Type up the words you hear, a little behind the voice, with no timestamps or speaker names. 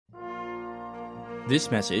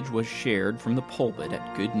This message was shared from the pulpit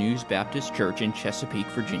at Good News Baptist Church in Chesapeake,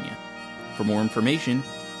 Virginia. For more information,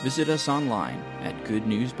 visit us online at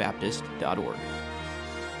goodnewsbaptist.org.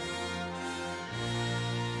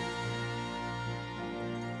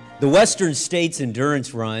 The Western States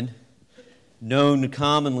Endurance Run, known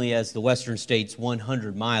commonly as the Western States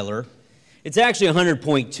 100 Miler, it's actually a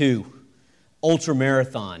 100.2 ultra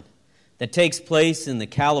marathon that takes place in the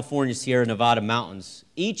California Sierra Nevada mountains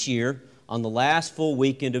each year on the last full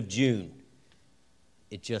weekend of June.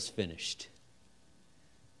 It just finished.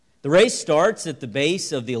 The race starts at the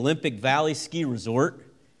base of the Olympic Valley Ski Resort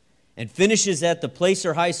and finishes at the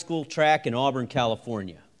Placer High School track in Auburn,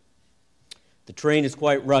 California. The terrain is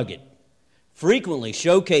quite rugged, frequently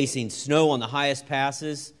showcasing snow on the highest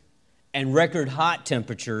passes and record hot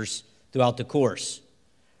temperatures throughout the course.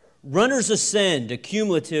 Runners ascend a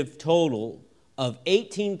cumulative total of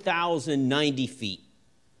 18,090 feet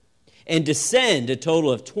and descend a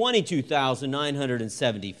total of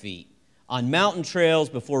 22,970 feet on mountain trails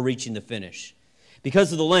before reaching the finish.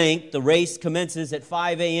 Because of the length, the race commences at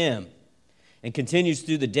 5 a.m. and continues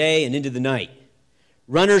through the day and into the night.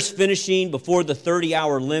 Runners finishing before the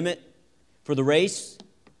 30-hour limit for the race,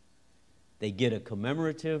 they get a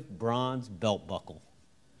commemorative bronze belt buckle.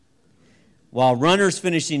 While runners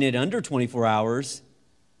finishing it under 24 hours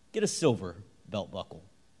get a silver belt buckle.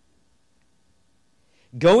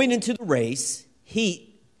 Going into the race,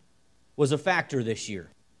 heat was a factor this year.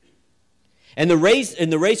 And the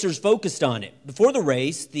racers focused on it. Before the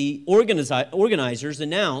race, the organizers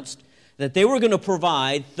announced that they were going to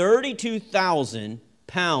provide 32,000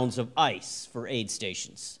 pounds of ice for aid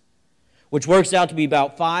stations, which works out to be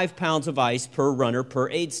about 5 pounds of ice per runner per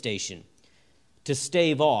aid station to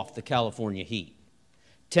stave off the California heat.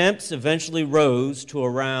 Temps eventually rose to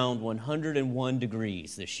around 101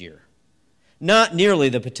 degrees this year. Not nearly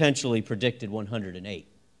the potentially predicted 108,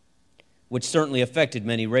 which certainly affected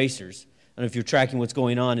many racers. I don't know if you're tracking what's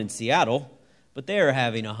going on in Seattle, but they are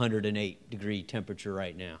having a 108-degree temperature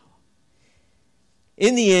right now.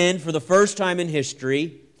 In the end, for the first time in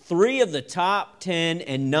history, 3 of the top 10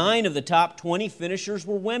 and 9 of the top 20 finishers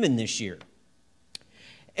were women this year.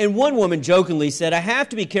 And one woman jokingly said, "I have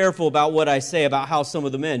to be careful about what I say about how some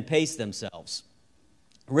of the men pace themselves,"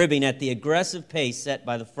 ribbing at the aggressive pace set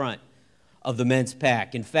by the front of the men's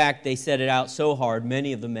pack. In fact, they set it out so hard,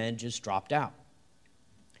 many of the men just dropped out.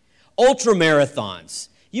 Ultramarathons.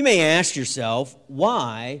 You may ask yourself,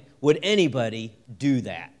 why would anybody do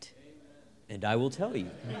that? And I will tell you.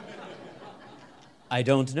 I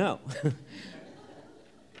don't know.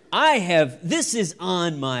 This is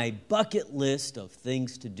on my bucket list of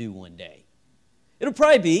things to do one day. It'll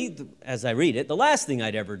probably be, as I read it, the last thing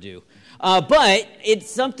I'd ever do. But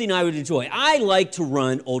it's something I would enjoy. I like to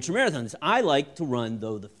run ultramarathons. I like to run,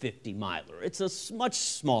 though, the 50-miler. It's a much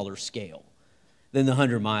smaller scale than the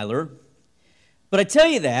 100-miler. But I tell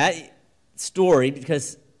you that story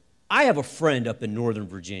because I have a friend up in Northern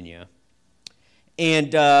Virginia,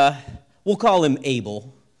 and we'll call him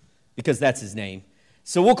Abel because that's his name.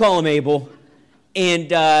 So we'll call him Abel.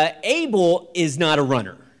 And Abel is not a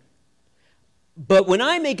runner. But when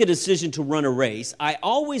I make a decision to run a race, I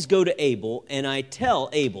always go to Abel and I tell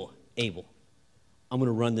Abel, I'm going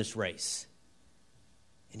to run this race.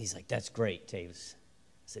 And he's like, "That's great, Tavis." I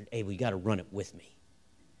said, "Abel, you got to run it with me."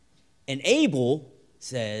 And Abel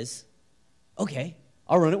says, "Okay,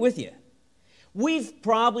 I'll run it with you." We've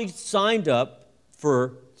probably signed up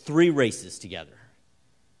for 3 races together.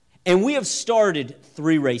 And we have started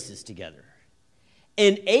 3 races together.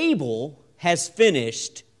 And Abel has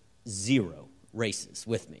finished 0 races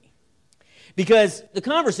with me. Because the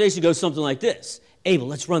conversation goes something like this: "Abel,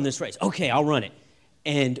 let's run this race." "Okay, I'll run it."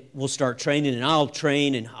 And we'll start training, and I'll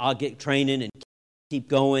train, and I'll get training, and keep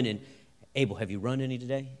going. And, "Abel, have you run any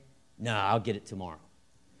today?" "No, I'll get it tomorrow."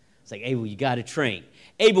 It's like, "Abel, you got to train."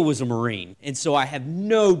 Abel was a Marine, and so I have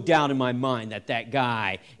no doubt in my mind that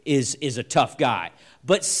guy is a tough guy.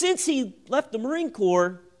 But since he left the Marine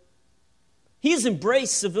Corps, he has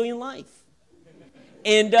embraced civilian life.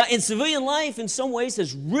 And civilian life, in some ways,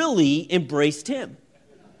 has really embraced him.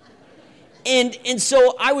 And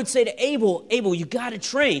so I would say to Abel, "You got to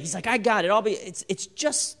train." He's like, "I got it. It's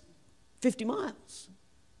just 50 miles.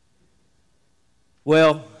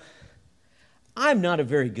 Well, I'm never a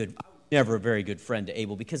very good friend to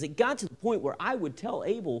Abel, because it got to the point where I would tell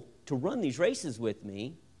Abel to run these races with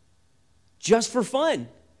me just for fun,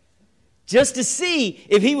 just to see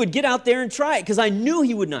if he would get out there and try it, because I knew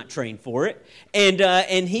he would not train for it,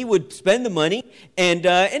 and he would spend the money, and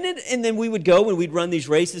then we would go and we'd run these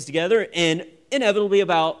races together, and inevitably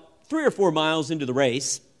about 3 or 4 miles into the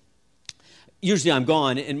race, usually I'm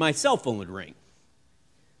gone, and my cell phone would ring.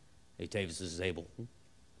 Hey, Tavis, this is Abel.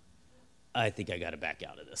 I think I got to back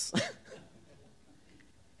out of this.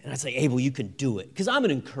 And I'd say, Abel, you can do it, because I'm an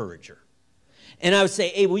encourager. And I would say,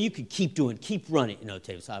 Abel, you can keep running. No,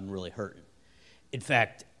 Tavis, I'm really hurting. In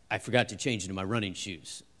fact, I forgot to change into my running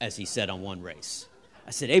shoes, as he said on one race. I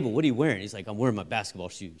said, Abel, what are you wearing? He's like, I'm wearing my basketball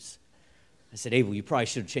shoes. I said, Abel, you probably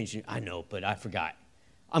should have changed it. I know, but I forgot.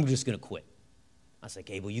 I'm just going to quit. I was like,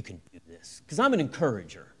 Abel, you can do this, because I'm an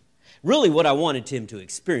encourager. Really, what I wanted him to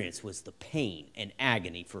experience was the pain and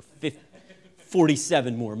agony for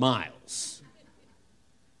 47 more miles.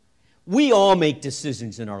 We all make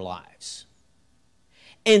decisions in our lives.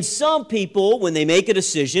 And some people, when they make a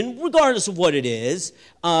decision, regardless of what it is,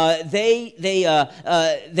 they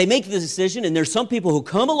make the decision, and there's some people who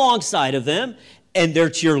come alongside of them, and they're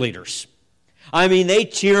cheerleaders. I mean, they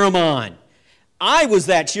cheer them on. I was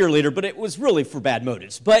that cheerleader, but it was really for bad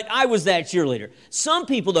motives. But I was that cheerleader. Some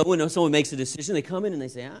people, though, when someone makes a decision, they come in and they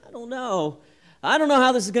say, I don't know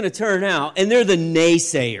how this is going to turn out. And they're the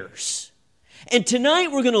naysayers. And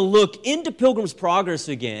tonight we're going to look into Pilgrim's Progress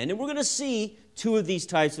again, and we're going to see two of these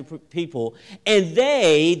types of people. And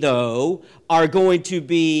they, though, are going to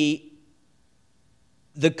be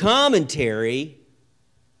the commentary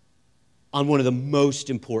on one of the most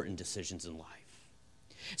important decisions in life.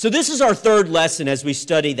 So this is our third lesson as we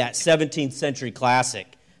study that 17th century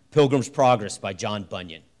classic, Pilgrim's Progress by John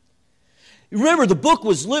Bunyan. Remember, the book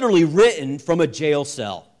was literally written from a jail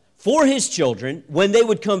cell for his children when they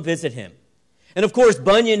would come visit him. And of course,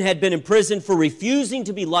 Bunyan had been imprisoned for refusing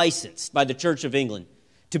to be licensed by the Church of England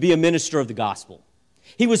to be a minister of the gospel.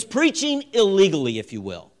 He was preaching illegally, if you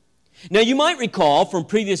will. Now, you might recall from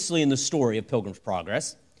previously in the story of Pilgrim's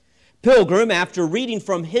Progress, Pilgrim, after reading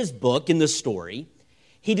from his book in the story,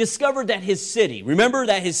 he discovered that his city, remember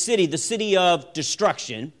that his city, the city of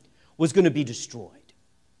destruction, was going to be destroyed.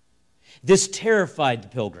 This terrified the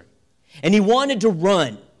pilgrim, and he wanted to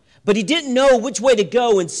run, but he didn't know which way to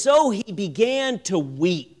go, and so he began to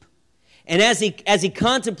weep. And as he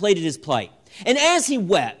contemplated his plight, and as he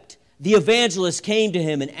wept, the evangelist came to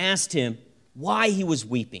him and asked him why he was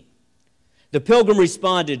weeping. The pilgrim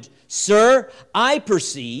responded, "Sir, I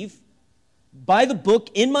perceive by the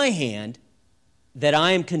book in my hand that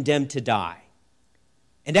I am condemned to die,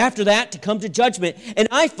 and after that to come to judgment, and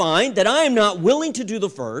I find that I am not willing to do the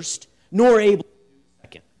first, nor able to do the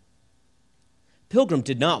second." Pilgrim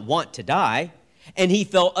did not want to die, and he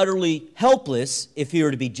felt utterly helpless if he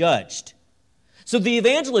were to be judged. So the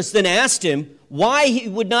evangelist then asked him why he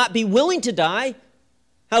would not be willing to die.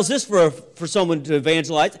 How's this for someone to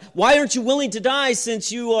evangelize? Why aren't you willing to die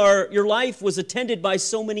since your life was attended by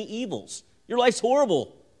so many evils? Your life's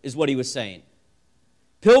horrible, is what he was saying.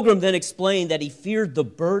 Pilgrim then explained that he feared the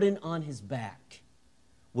burden on his back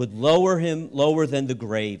would lower him lower than the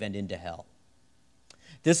grave and into hell.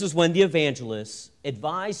 This is when the evangelist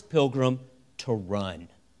advised Pilgrim to run.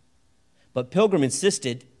 But Pilgrim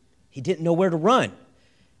insisted he didn't know where to run.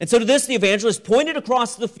 And so to this, the evangelist pointed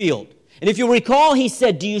across the field. And if you recall, he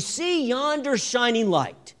said, "Do you see yonder shining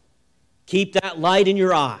light? Keep that light in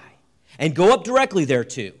your eye, and go up directly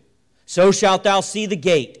thereto. So shalt thou see the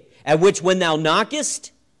gate, at which when thou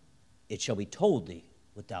knockest, it shall be told thee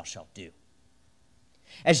what thou shalt do."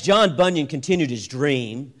 As John Bunyan continued his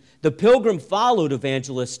dream, the pilgrim followed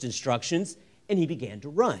evangelist's instructions, and he began to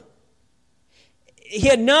run. He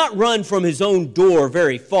had not run from his own door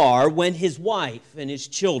very far when his wife and his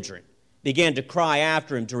children began to cry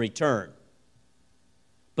after him to return.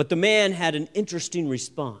 But the man had an interesting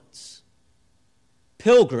response.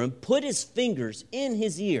 Pilgrim put his fingers in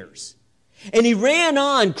his ears, and he ran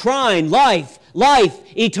on crying, "Life, life,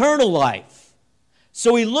 eternal life."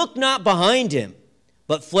 So he looked not behind him,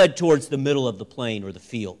 but fled towards the middle of the plain or the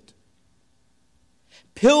field.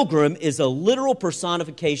 Pilgrim is a literal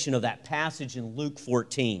personification of that passage in Luke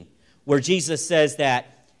 14, where Jesus says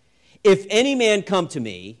that, "If any man come to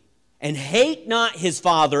me and hate not his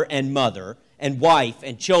father and mother and wife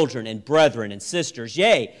and children and brethren and sisters,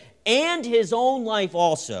 yea, and his own life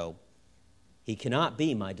also, he cannot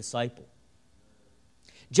be my disciple."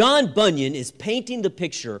 John Bunyan is painting the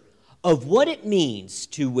picture of what it means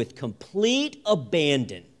to, with complete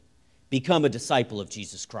abandon, become a disciple of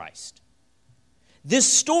Jesus Christ. This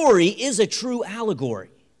story is a true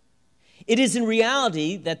allegory. It is in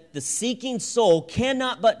reality that the seeking soul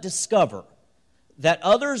cannot but discover that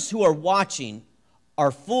others who are watching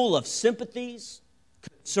are full of sympathies,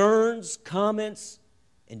 concerns, comments,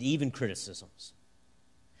 and even criticisms.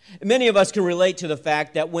 Many of us can relate to the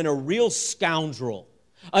fact that when a real scoundrel,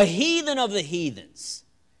 a heathen of the heathens,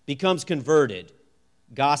 becomes converted,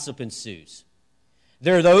 gossip ensues.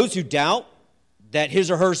 There are those who doubt that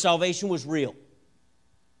his or her salvation was real.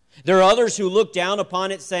 There are others who look down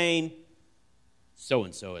upon it saying,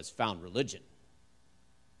 so-and-so has found religion.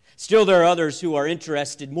 Still, there are others who are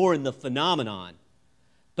interested more in the phenomenon,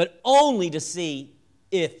 but only to see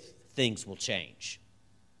if things will change.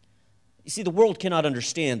 You see, the world cannot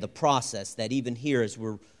understand the process that even here, as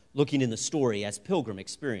we're looking in the story, as Pilgrim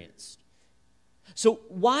experienced. So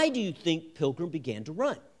why do you think Pilgrim began to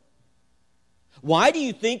run? Why do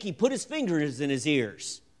you think he put his fingers in his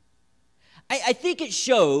ears? I think it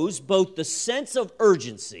shows both the sense of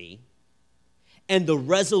urgency and the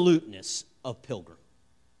resoluteness of Pilgrim.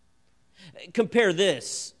 Compare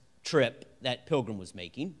this trip that Pilgrim was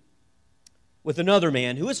making with another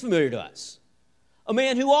man who is familiar to us, a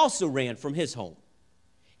man who also ran from his home.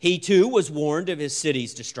 He too was warned of his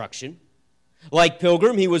city's destruction. Like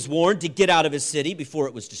Pilgrim, he was warned to get out of his city before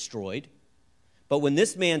it was destroyed. But when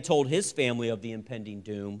this man told his family of the impending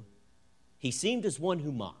doom, he seemed as one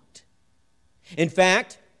who mocked. In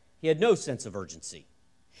fact, he had no sense of urgency.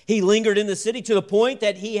 He lingered in the city to the point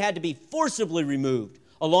that he had to be forcibly removed,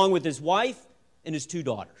 along with his wife and his 2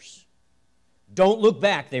 daughters. Don't look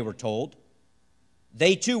back, they were told.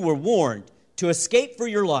 They too were warned to escape for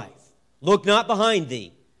your life. Look not behind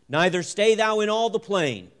thee, neither stay thou in all the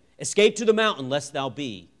plain. Escape to the mountain, lest thou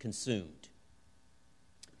be consumed.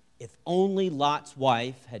 If only Lot's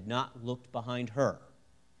wife had not looked behind her.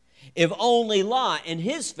 If only Lot and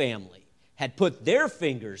his family had put their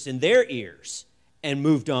fingers in their ears and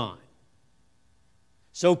moved on.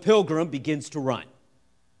 So Pilgrim begins to run.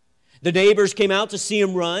 The neighbors came out to see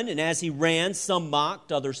him run, and as he ran, some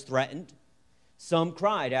mocked, others threatened. Some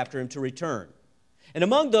cried after him to return. And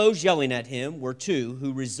among those yelling at him were 2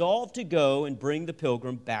 who resolved to go and bring the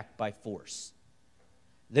Pilgrim back by force.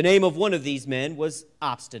 The name of one of these men was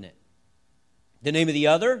Obstinate. The name of the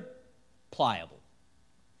other, Pliable.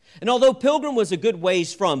 And although Pilgrim was a good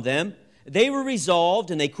ways from them, they were resolved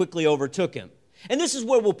and they quickly overtook him. And this is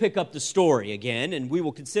where we'll pick up the story again, and we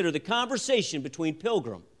will consider the conversation between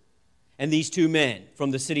Pilgrim and these 2 men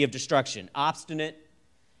from the city of destruction, Obstinate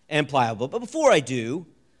and Pliable. But before I do,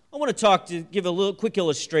 I want to give a little quick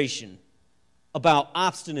illustration about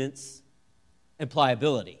obstinance and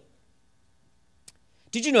pliability.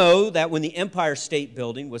 Did you know that when the Empire State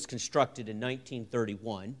Building was constructed in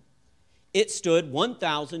 1931, it stood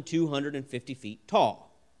 1,250 feet tall?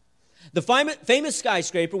 The famous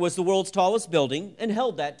skyscraper was the world's tallest building and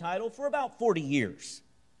held that title for about 40 years.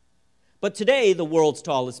 But today, the world's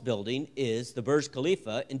tallest building is the Burj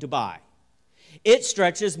Khalifa in Dubai. It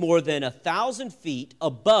stretches more than 1,000 feet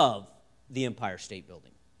above the Empire State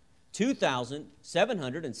Building,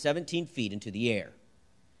 2,717 feet into the air.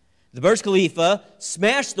 The Burj Khalifa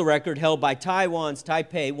smashed the record held by Taiwan's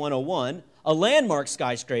Taipei 101, a landmark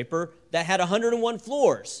skyscraper that had 101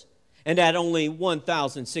 floors. And at only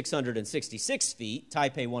 1,666 feet,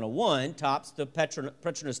 Taipei 101 tops the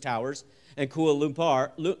Petronas Towers and Kuala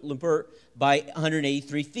Lumpur by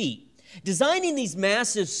 183 feet. Designing these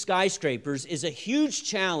massive skyscrapers is a huge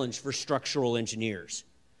challenge for structural engineers.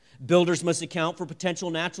 Builders must account for potential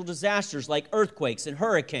natural disasters like earthquakes and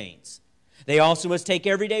hurricanes. They also must take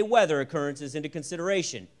everyday weather occurrences into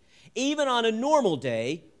consideration. Even on a normal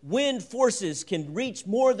day, wind forces can reach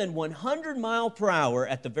more than 100 miles per hour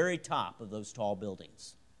at the very top of those tall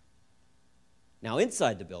buildings. Now,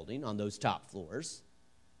 inside the building, on those top floors,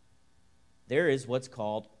 there is what's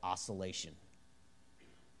called oscillation.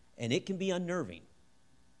 And it can be unnerving.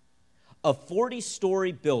 A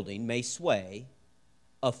 40-story building may sway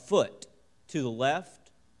a foot to the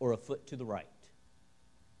left or a foot to the right.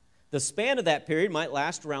 The span of that period might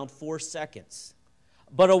last around 4 seconds.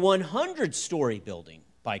 But a 100-story building,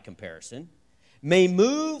 by comparison, may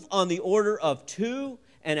move on the order of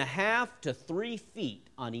 2.5 to 3 feet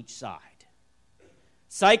on each side,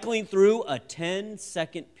 cycling through a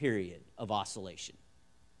 10-second period of oscillation.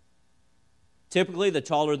 Typically, the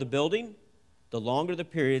taller the building, the longer the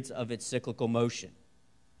periods of its cyclical motion.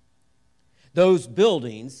 Those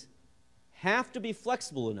buildings have to be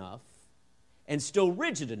flexible enough and still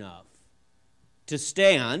rigid enough to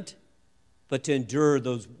stand, but to endure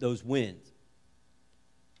those winds.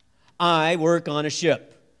 I work on a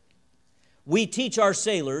ship. We teach our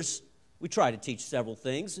sailors, we try to teach several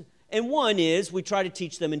things, and one is we try to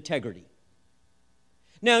teach them integrity.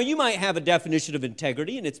 Now, you might have a definition of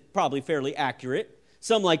integrity, and it's probably fairly accurate.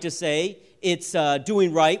 Some like to say it's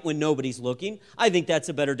doing right when nobody's looking. I think that's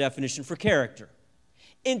a better definition for character.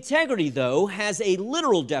 Integrity, though, has a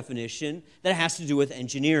literal definition that has to do with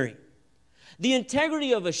engineering. The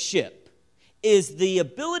integrity of a ship is the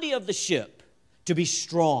ability of the ship to be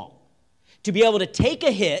strong, to be able to take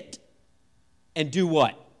a hit and do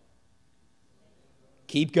what?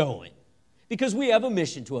 Keep going. because we have a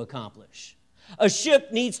mission to accomplish. A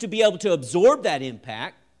ship needs to be able to absorb that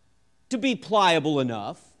impact, to be pliable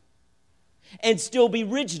enough, and still be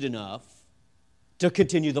rigid enough to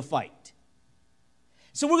continue the fight.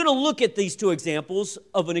 So we're going to look at these two examples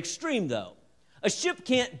of an extreme, though. A ship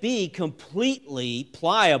can't be completely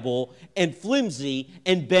pliable and flimsy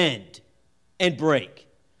and bend and break.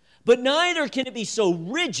 But neither can it be so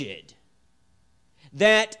rigid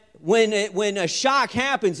that when a shock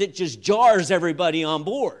happens, it just jars everybody on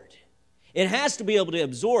board. It has to be able to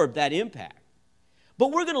absorb that impact.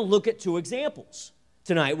 But we're going to look at two examples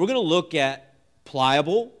tonight. We're going to look at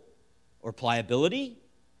pliable or pliability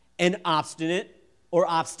and obstinate or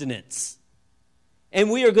obstinance.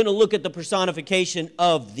 And we are going to look at the personification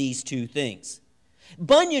of these two things.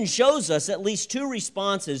 Bunyan shows us at least two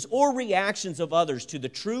responses or reactions of others to the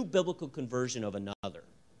true biblical conversion of another.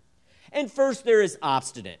 And first, there is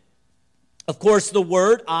obstinate. Of course, the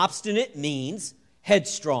word obstinate means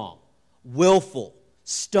headstrong, willful,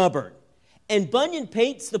 stubborn. And Bunyan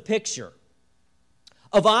paints the picture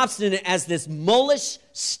of obstinate as this mullish,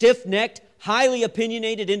 stiff-necked, highly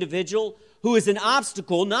opinionated individual who is an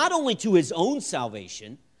obstacle not only to his own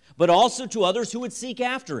salvation, but also to others who would seek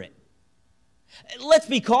after it. Let's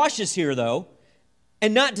be cautious here, though,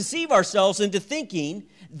 and not deceive ourselves into thinking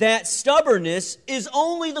that stubbornness is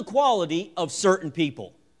only the quality of certain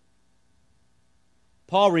people.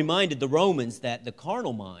 Paul reminded the Romans that the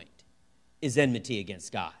carnal mind is enmity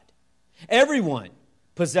against God. Everyone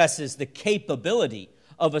possesses the capability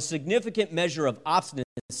of a significant measure of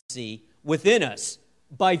obstinacy within us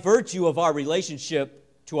by virtue of our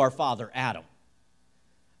relationship to our father Adam.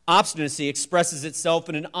 Obstinacy expresses itself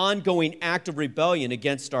in an ongoing act of rebellion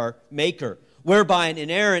against our Maker, whereby an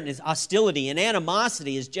inherent hostility and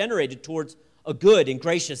animosity is generated towards a good and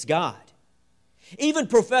gracious God. Even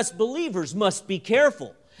professed believers must be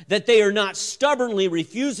careful that they are not stubbornly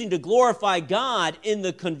refusing to glorify God in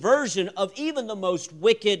the conversion of even the most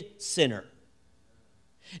wicked sinner.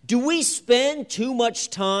 Do we spend too much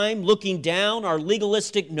time looking down our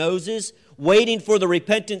legalistic noses, waiting for the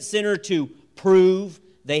repentant sinner to prove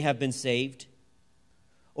they have been saved?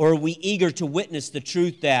 Or are we eager to witness the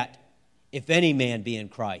truth that if any man be in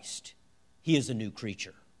Christ, he is a new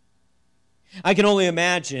creature? I can only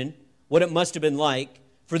imagine what it must have been like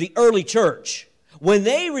for the early church when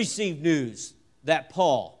they received news that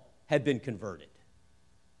Paul had been converted.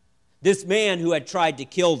 This man who had tried to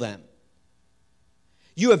kill them.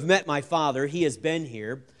 You have met my father. He has been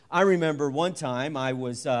here. I remember one time I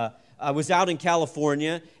was out in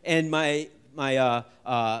California, and my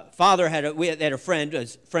father had a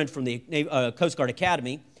friend from the Coast Guard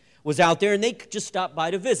Academy, was out there, and they just stopped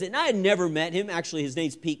by to visit. And I had never met him. Actually, his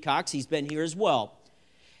name's Pete Cox. He's been here as well.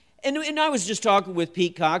 And I was just talking with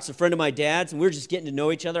Pete Cox, a friend of my dad's, and we were just getting to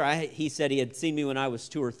know each other. He said he had seen me when I was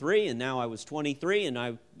 2 or 3, and now I was 23,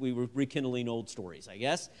 and we were rekindling old stories, I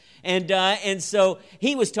guess. And so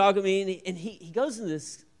he was talking to me, and he goes into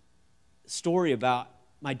this story about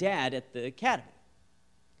my dad at the academy.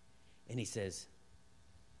 And he says,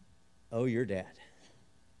 "Oh, your dad.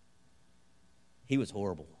 He was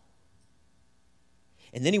horrible."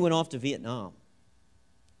 And then he went off to Vietnam.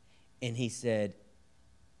 And he said,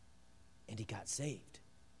 and he got saved.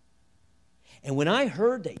 And when I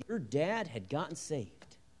heard that your dad had gotten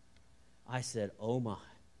saved, I said, oh my,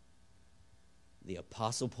 the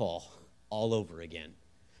Apostle Paul all over again.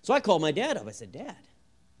 So I called my dad up. I said, Dad,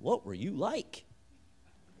 what were you like?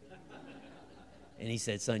 And he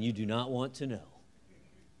said, son, you do not want to know.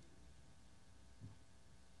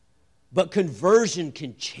 But conversion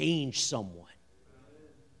can change someone.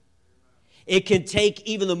 It can take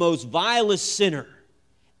even the most vilest sinner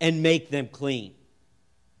and make them clean.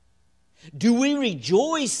 Do we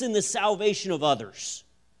rejoice in the salvation of others,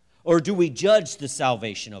 or do we judge the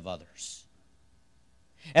salvation of others?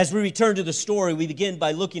 As we return to the story, we begin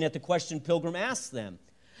by looking at the question Pilgrim asked them.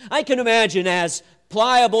 I can imagine as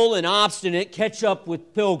Pliable and Obstinate catch up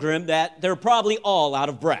with Pilgrim that they're probably all out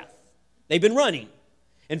of breath. They've been running.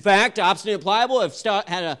 In fact, Obstinate and Pliable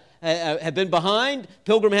have been behind.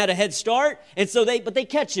 Pilgrim had a head start, and so they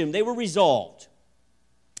catch him. They were resolved.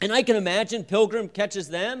 And I can imagine Pilgrim catches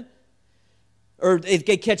them, or they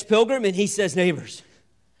catch Pilgrim, and he says, neighbors,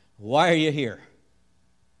 why are you here?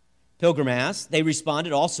 Pilgrim asked. They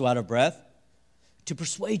responded, also out of breath, to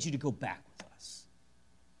persuade you to go back with us.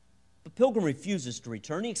 But Pilgrim refuses to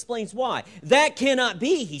return. He explains why. That cannot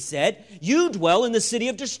be, he said. You dwell in the city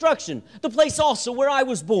of destruction, the place also where I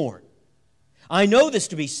was born. I know this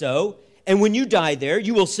to be so, and when you die there,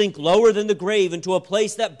 you will sink lower than the grave into a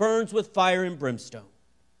place that burns with fire and brimstone.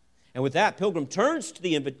 And with that, Pilgrim turns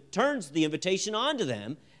the invitation onto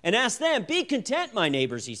them and asks them, "Be content, my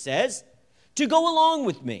neighbors," he says, "to go along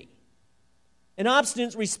with me." And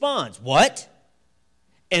Obstinate responds, "What?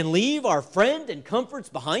 And leave our friend and comforts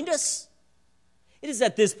behind us?" It is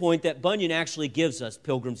at this point that Bunyan actually gives us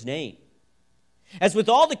Pilgrim's name. As with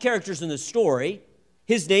all the characters in the story,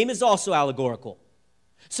 his name is also allegorical.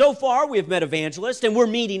 So far, we have met Evangelist, and we're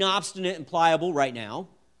meeting Obstinate and Pliable right now.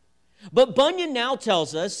 But Bunyan now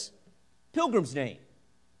tells us Pilgrim's name.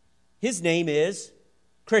 His name is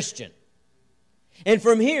Christian. And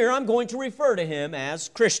from here, I'm going to refer to him as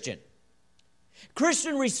Christian.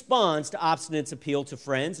 Christian responds to Obstinate's appeal to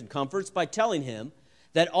friends and comforts by telling him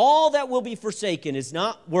that all that will be forsaken is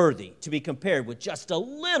not worthy to be compared with just a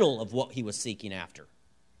little of what he was seeking after.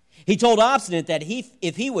 He told Obstinate that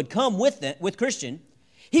if he would come with Christian,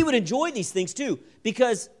 he would enjoy these things too,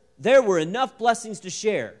 because there were enough blessings to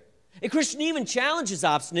share. And Christian even challenges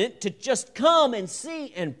Obstinate to just come and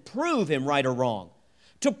see and prove him right or wrong,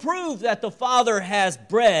 to prove that the Father has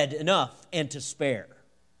bread enough and to spare.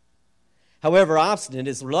 However, Obstinate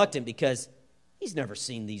is reluctant because he's never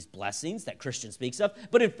seen these blessings that Christian speaks of.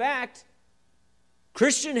 But in fact,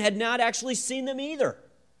 Christian had not actually seen them either.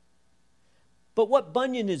 But what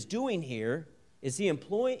Bunyan is doing here is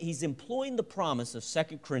he's employing the promise of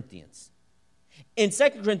 2 Corinthians. In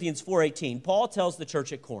 2 Corinthians 4:18, Paul tells the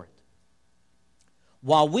church at Corinth,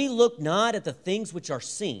 "While we look not at the things which are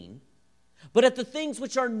seen, but at the things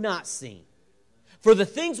which are not seen. For the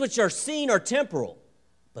things which are seen are temporal,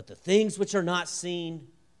 but the things which are not seen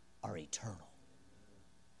are eternal."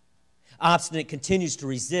 Obstinate continues to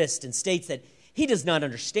resist and states that he does not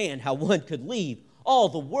understand how one could leave all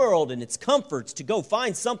the world and its comforts to go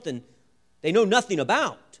find something they know nothing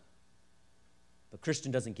about. But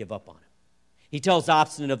Christian doesn't give up on him. He tells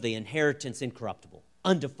Obstinate of the inheritance incorruptible,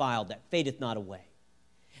 undefiled, that fadeth not away.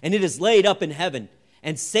 And it is laid up in heaven,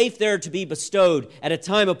 and safe there to be bestowed at a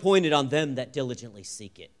time appointed on them that diligently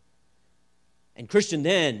seek it. And Christian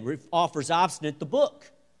then offers Obstinate the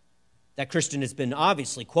book that Christian has been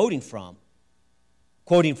obviously quoting from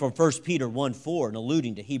 1 Peter 1:4 and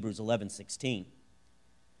alluding to Hebrews 11:16.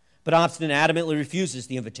 But Obstinate adamantly refuses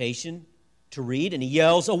the invitation to read, and he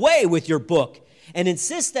yells, "Away with your book," and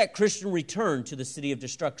insists that Christian return to the city of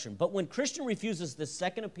destruction. But when Christian refuses this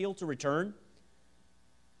second appeal to return,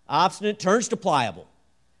 Obstinate turns to Pliable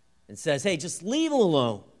and says, "Hey, just leave him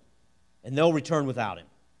alone, and they'll return without him."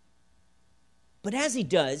 But as he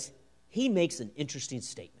does, he makes an interesting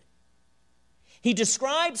statement. He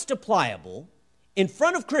describes to Pliable, in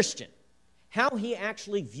front of Christian, how he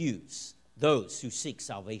actually views those who seek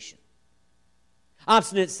salvation.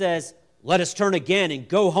 Obstinate says, "Let us turn again and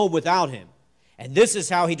go home without him." And this is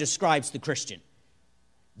how he describes the Christian.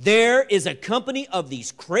 "There is a company of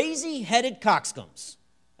these crazy-headed coxcombs,"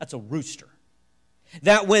 that's a rooster,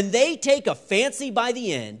 "that when they take a fancy by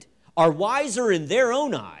the end, are wiser in their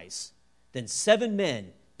own eyes than 7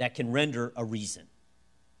 men that can render a reason."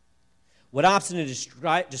 What Obstinate is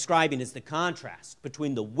describing is the contrast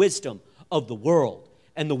between the wisdom of the world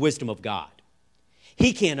and the wisdom of God.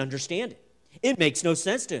 He can't understand it. It makes no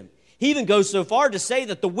sense to him. He even goes so far to say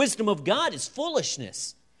that the wisdom of God is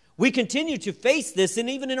foolishness. We continue to face this, and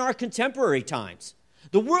even in our contemporary times.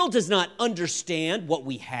 The world does not understand what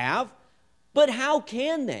we have, but how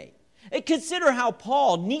can they? And consider how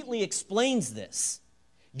Paul neatly explains this.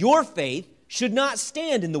 "Your faith should not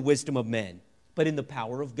stand in the wisdom of men, but in the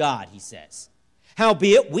power of God," he says.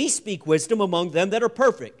 "Howbeit we speak wisdom among them that are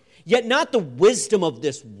perfect, yet not the wisdom of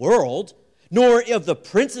this world, nor of the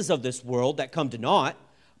princes of this world that come to naught,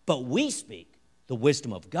 but we speak the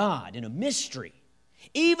wisdom of God in a mystery,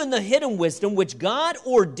 even the hidden wisdom which God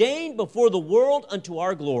ordained before the world unto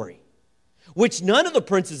our glory, which none of the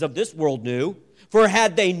princes of this world knew, for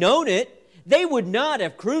had they known it, they would not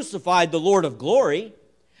have crucified the Lord of glory.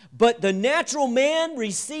 But the natural man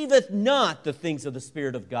receiveth not the things of the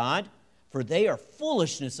Spirit of God, for they are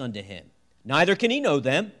foolishness unto him. Neither can he know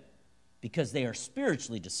them, because they are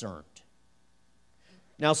spiritually discerned."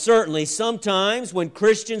 Now, certainly, sometimes when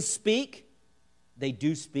Christians speak, they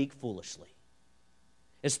do speak foolishly,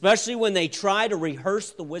 especially when they try to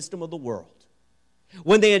rehearse the wisdom of the world,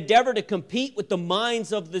 when they endeavor to compete with the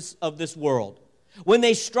minds of this world, when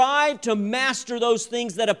they strive to master those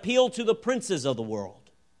things that appeal to the princes of the world.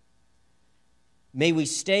 May we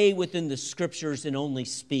stay within the Scriptures and only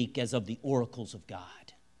speak as of the oracles of God.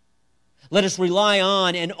 Let us rely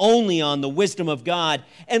on and only on the wisdom of God,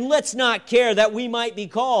 and let's not care that we might be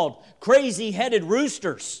called crazy-headed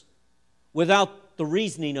roosters without the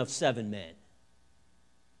reasoning of 7 men.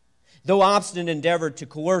 Though Obstinate endeavored to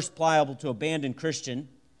coerce Pliable to abandon Christian,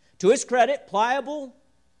 to his credit, Pliable,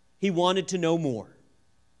 he wanted to know more.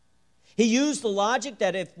 He used the logic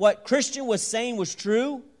that if what Christian was saying was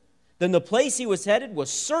true, then the place he was headed was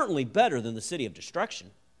certainly better than the city of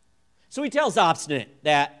destruction. So he tells Obstinate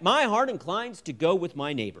that my heart inclines to go with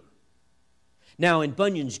my neighbor. Now, in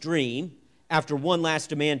Bunyan's dream, after one last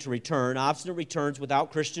demand to return, Obstinate returns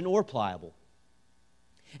without Christian or Pliable.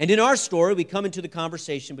 And in our story, we come into the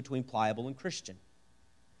conversation between Pliable and Christian.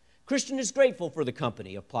 Christian is grateful for the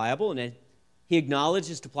company of Pliable, and he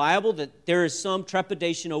acknowledges to Pliable that there is some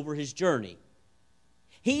trepidation over his journey.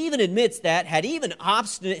 He even admits that had even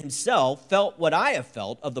Obstinate himself felt what I have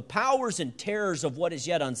felt of the powers and terrors of what is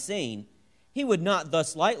yet unseen, he would not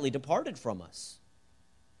thus lightly departed from us.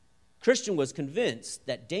 Christian was convinced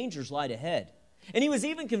that dangers lied ahead, and he was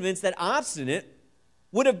even convinced that Obstinate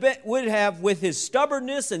would have, with his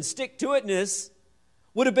stubbornness and stick-to-itness,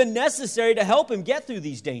 would have been necessary to help him get through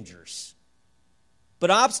these dangers.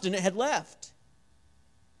 But Obstinate had left.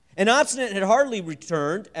 And Obstinate had hardly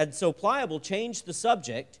returned, and so Pliable changed the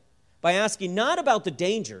subject by asking not about the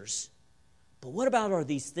dangers, but what about are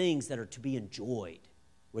these things that are to be enjoyed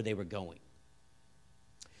where they were going?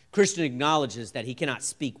 Christian acknowledges that he cannot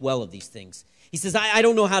speak well of these things. He says, I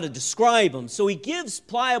don't know how to describe them, so he gives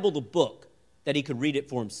Pliable the book that he could read it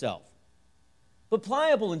for himself. But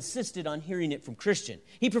Pliable insisted on hearing it from Christian.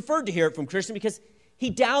 He preferred to hear it from Christian because he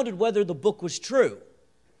doubted whether the book was true.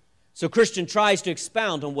 So Christian tries to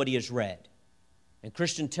expound on what he has read. And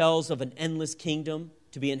Christian tells of an endless kingdom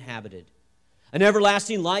to be inhabited, an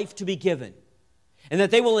everlasting life to be given, and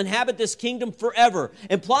that they will inhabit this kingdom forever.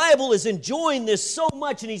 And Pliable is enjoying this so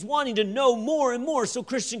much, and he's wanting to know more and more. So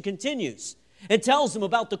Christian continues and tells him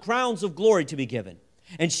about the crowns of glory to be given,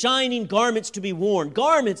 and shining garments to be worn,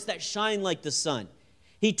 garments that shine like the sun.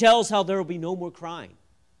 He tells how there will be no more crying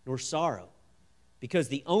nor sorrow, because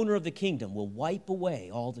the owner of the kingdom will wipe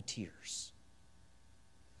away all the tears.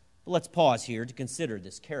 But let's pause here to consider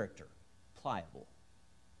this character, Pliable.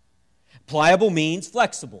 Pliable means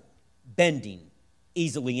flexible, bending,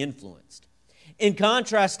 easily influenced. In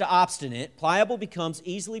contrast to Obstinate, Pliable becomes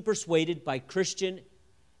easily persuaded by Christian,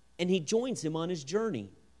 and he joins him on his journey.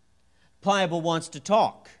 Pliable wants to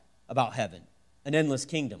talk about heaven, an endless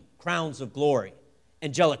kingdom, crowns of glory,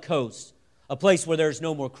 angelic hosts, a place where there's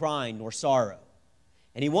no more crying nor sorrow.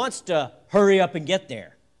 And he wants to hurry up and get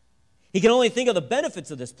there. He can only think of the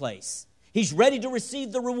benefits of this place. He's ready to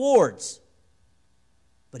receive the rewards.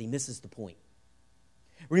 But he misses the point.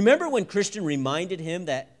 Remember when Christian reminded him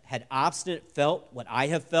that had Obstinate felt what I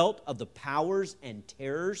have felt of the powers and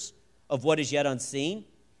terrors of what is yet unseen,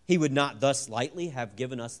 he would not thus lightly have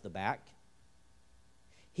given us the back?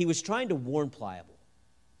 He was trying to warn Pliable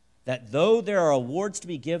that though there are awards to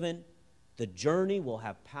be given, the journey will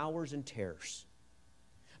have powers and terrors.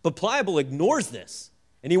 But Pliable ignores this,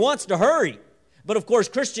 and he wants to hurry. But of course,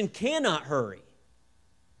 Christian cannot hurry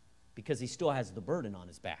because he still has the burden on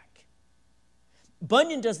his back.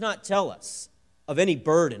 Bunyan does not tell us of any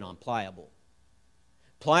burden on Pliable.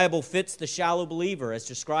 Pliable fits the shallow believer as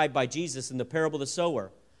described by Jesus in the parable of the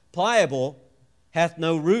sower. Pliable hath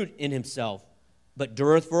no root in himself, but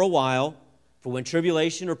dureth for a while, for when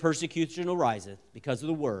tribulation or persecution ariseth because of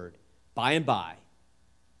the word, by and by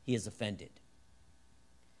he is offended.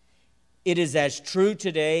 It is as true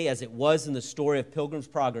today as it was in the story of Pilgrim's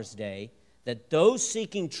Progress Day that those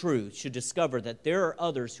seeking truth should discover that there are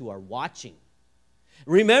others who are watching.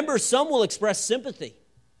 Remember, some will express sympathy,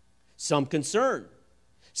 some concern,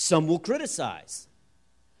 some will criticize.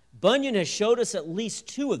 Bunyan has showed us at least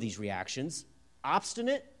two of these reactions,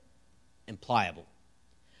 Obstinate and Pliable.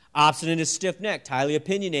 Obstinate is stiff-necked, highly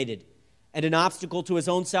opinionated, and an obstacle to his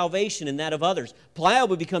own salvation and that of others.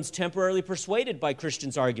 Pliable becomes temporarily persuaded by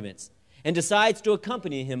Christian's arguments and decides to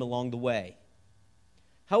accompany him along the way.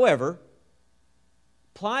 However,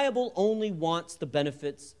 Pliable only wants the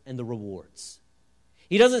benefits and the rewards.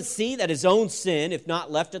 He doesn't see that his own sin, if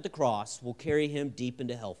not left at the cross, will carry him deep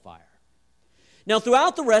into hellfire. Now,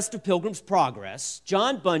 throughout the rest of Pilgrim's Progress,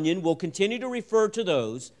 John Bunyan will continue to refer to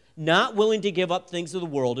those not willing to give up things of the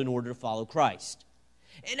world in order to follow Christ.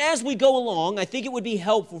 And as we go along, I think it would be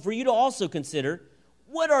helpful for you to also consider,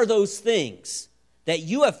 what are those things that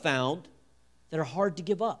you have found that are hard to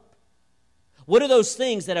give up? What are those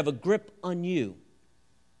things that have a grip on you?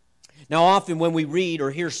 Now, often when we read or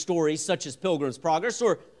hear stories such as Pilgrim's Progress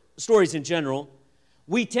or stories in general,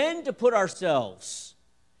 we tend to put ourselves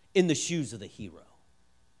in the shoes of the hero.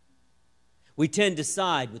 We tend to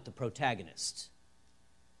side with the protagonist.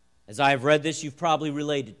 As I have read this, you've probably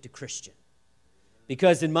related to Christian.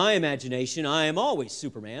 Because in my imagination, I am always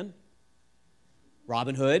Superman,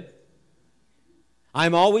 Robin Hood.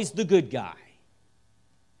 I'm always the good guy.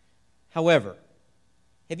 However,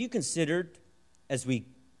 have you considered, as we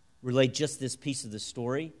relate just this piece of the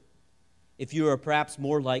story, if you are perhaps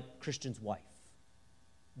more like Christian's wife,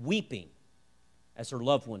 weeping as her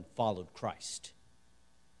loved one followed Christ.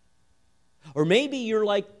 Or maybe you're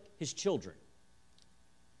like his children,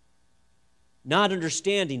 not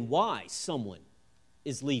understanding why someone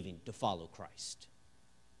is leaving to follow Christ.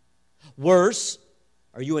 Worse,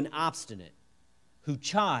 are you an obstinate who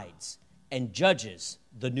chides and judges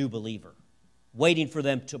the new believer, waiting for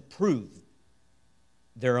them to prove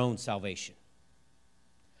their own salvation?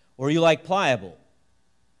 Or are you like Pliable?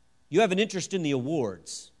 You have an interest in the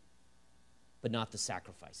awards, but not the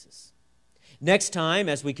sacrifices. Next time,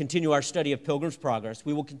 as we continue our study of Pilgrim's Progress,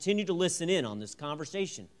 we will continue to listen in on this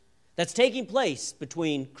conversation that's taking place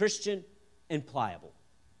between Christian and Pliable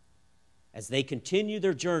as they continue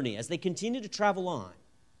their journey, as they continue to travel on.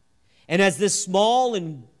 And as this small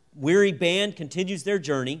and weary band continues their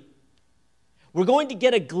journey, we're going to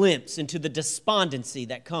get a glimpse into the despondency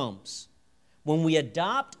that comes when we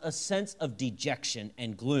adopt a sense of dejection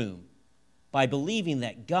and gloom by believing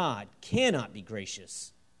that God cannot be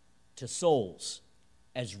gracious to souls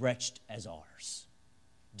as wretched as ours.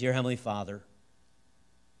 Dear Heavenly Father,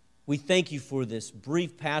 we thank you for this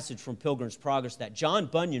brief passage from Pilgrim's Progress that John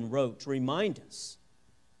Bunyan wrote to remind us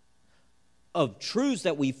of truths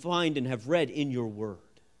that we find and have read in your word.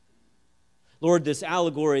 Lord, this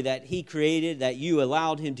allegory that he created, that you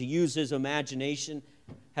allowed him to use his imagination,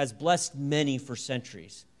 has blessed many for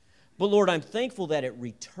centuries. But Lord, I'm thankful that it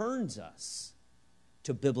returns us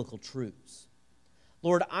to biblical truths.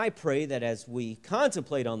 Lord, I pray that as we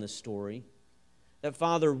contemplate on this story, that,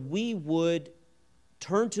 Father, we would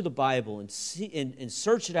turn to the Bible and see and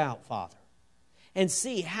search it out, Father, and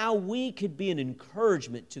see how we could be an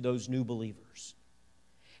encouragement to those new believers.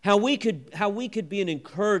 How we could be an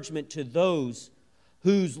encouragement to those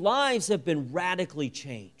whose lives have been radically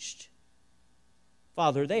changed.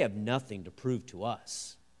 Father, they have nothing to prove to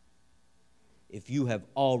us if you have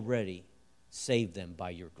already saved them by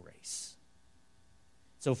your grace.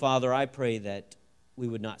 So, Father, I pray that we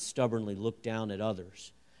would not stubbornly look down at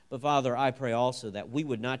others. But, Father, I pray also that we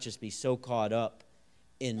would not just be so caught up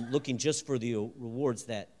in looking just for the rewards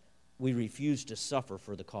that we refuse to suffer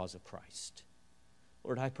for the cause of Christ.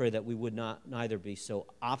 Lord, I pray that we would neither be so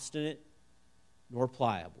obstinate nor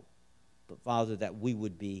pliable, but, Father, that we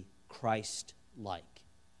would be Christ-like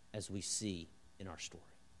as we see in our story.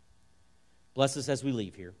 Bless us as we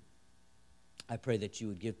leave here. I pray that you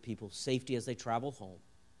would give people safety as they travel home.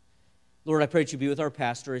 Lord, I pray that you be with our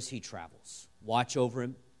pastor as he travels. Watch over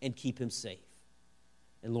him and keep him safe.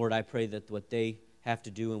 And Lord, I pray that what they have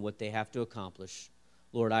to do and what they have to accomplish,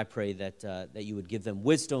 Lord, I pray that you would give them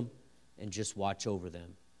wisdom and just watch over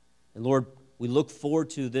them. And Lord, we look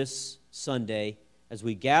forward to this Sunday as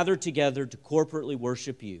we gather together to corporately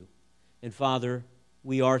worship you. And Father,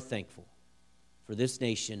 we are thankful for this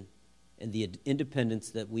nation and the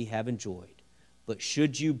independence that we have enjoyed. But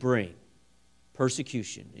should you bring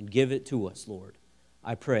persecution and give it to us, Lord,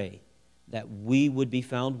 I pray that we would be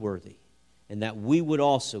found worthy and that we would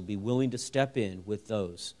also be willing to step in with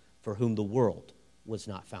those for whom the world was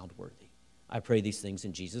not found worthy. I pray these things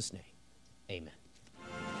in Jesus' name. Amen.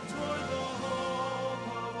 Toward the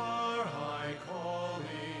hope of our high calling,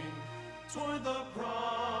 toward the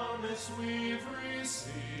promise we've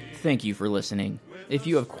received. Thank you for listening. If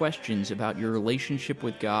you have questions about your relationship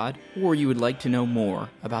with God, or you would like to know more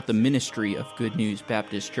about the ministry of Good News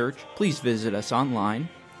Baptist Church, please visit us online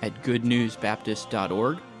at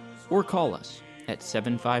goodnewsbaptist.org or call us at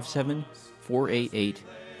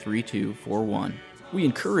 757-488-3241. We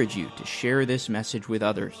encourage you to share this message with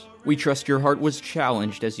others. We trust your heart was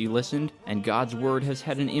challenged as you listened, and God's Word has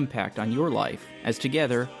had an impact on your life, as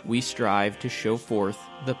together we strive to show forth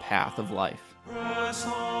the path of life.